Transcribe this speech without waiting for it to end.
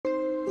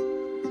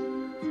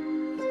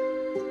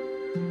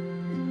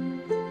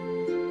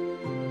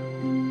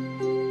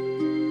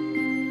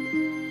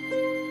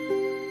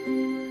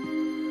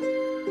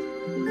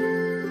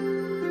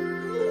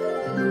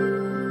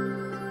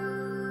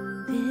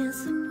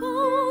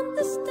upon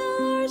the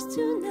stars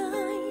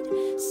tonight.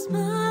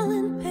 Smile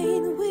and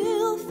pain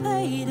will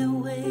fade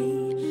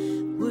away.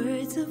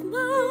 Words of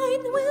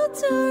mine will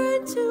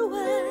turn to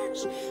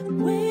ash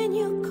when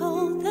you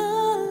call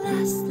the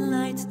last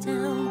light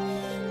down.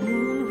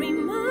 Moon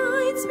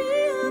reminds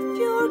me of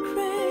your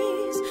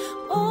grace,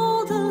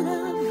 all the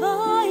love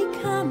I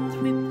can't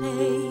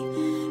repay.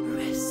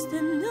 Rest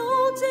and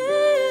know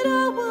that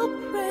I will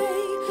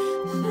pray.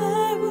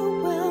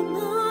 Farewell,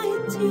 my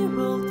dear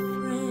old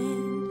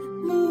friend.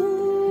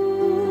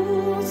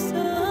 Moon,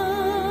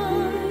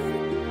 sun,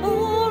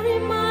 oh,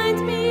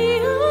 remind me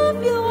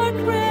of your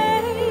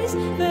grace,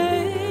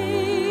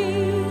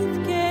 faith,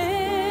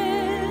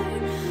 care,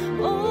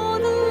 all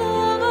the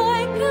love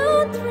I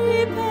can't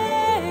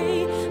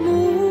repay.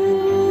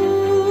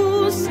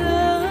 Moon,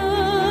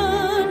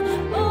 sun,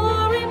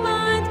 oh,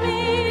 remind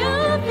me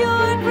of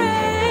your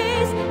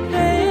grace,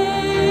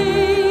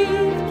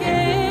 faith,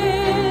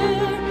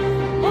 care,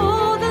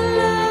 all the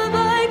love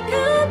I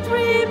can't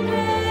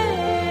repay.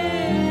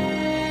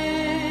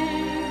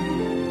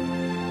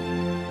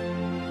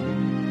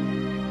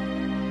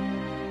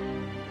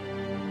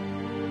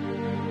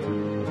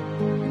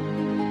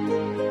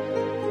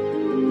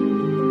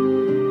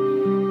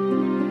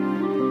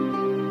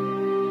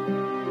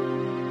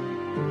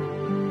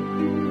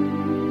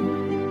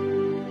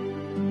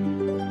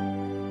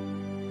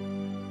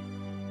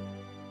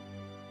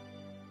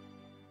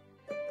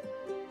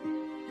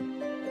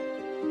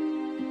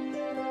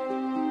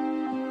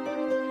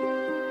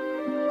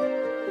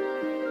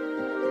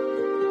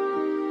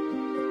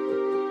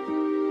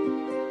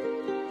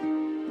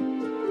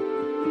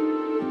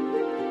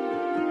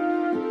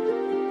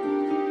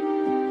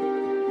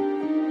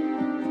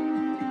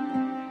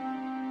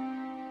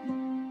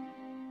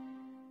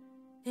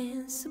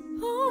 Dance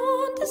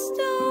upon the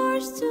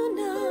stars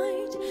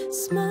tonight.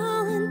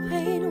 Smile and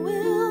pain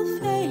will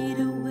fade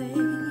away.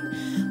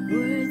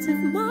 Words of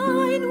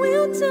mine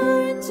will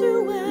turn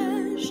to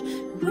ash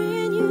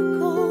when you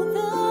call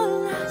the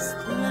last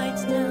light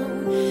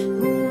down.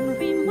 Moon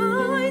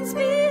reminds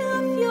me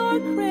of your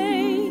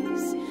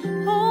grace,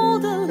 all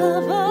the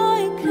love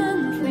I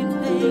can't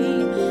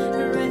repay.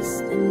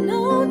 Rest and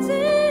know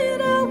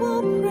that I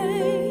will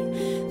pray.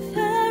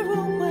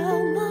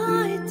 Farewell,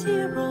 my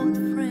dear old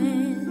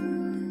friend.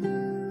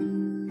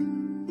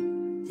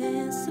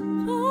 Dance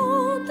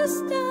upon the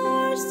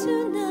stars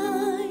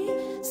tonight.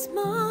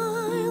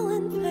 Smile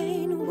and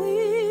pain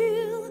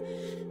will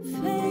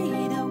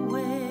fade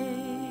away.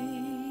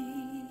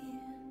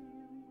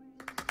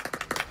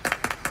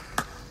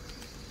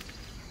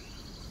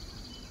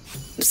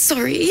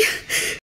 Sorry.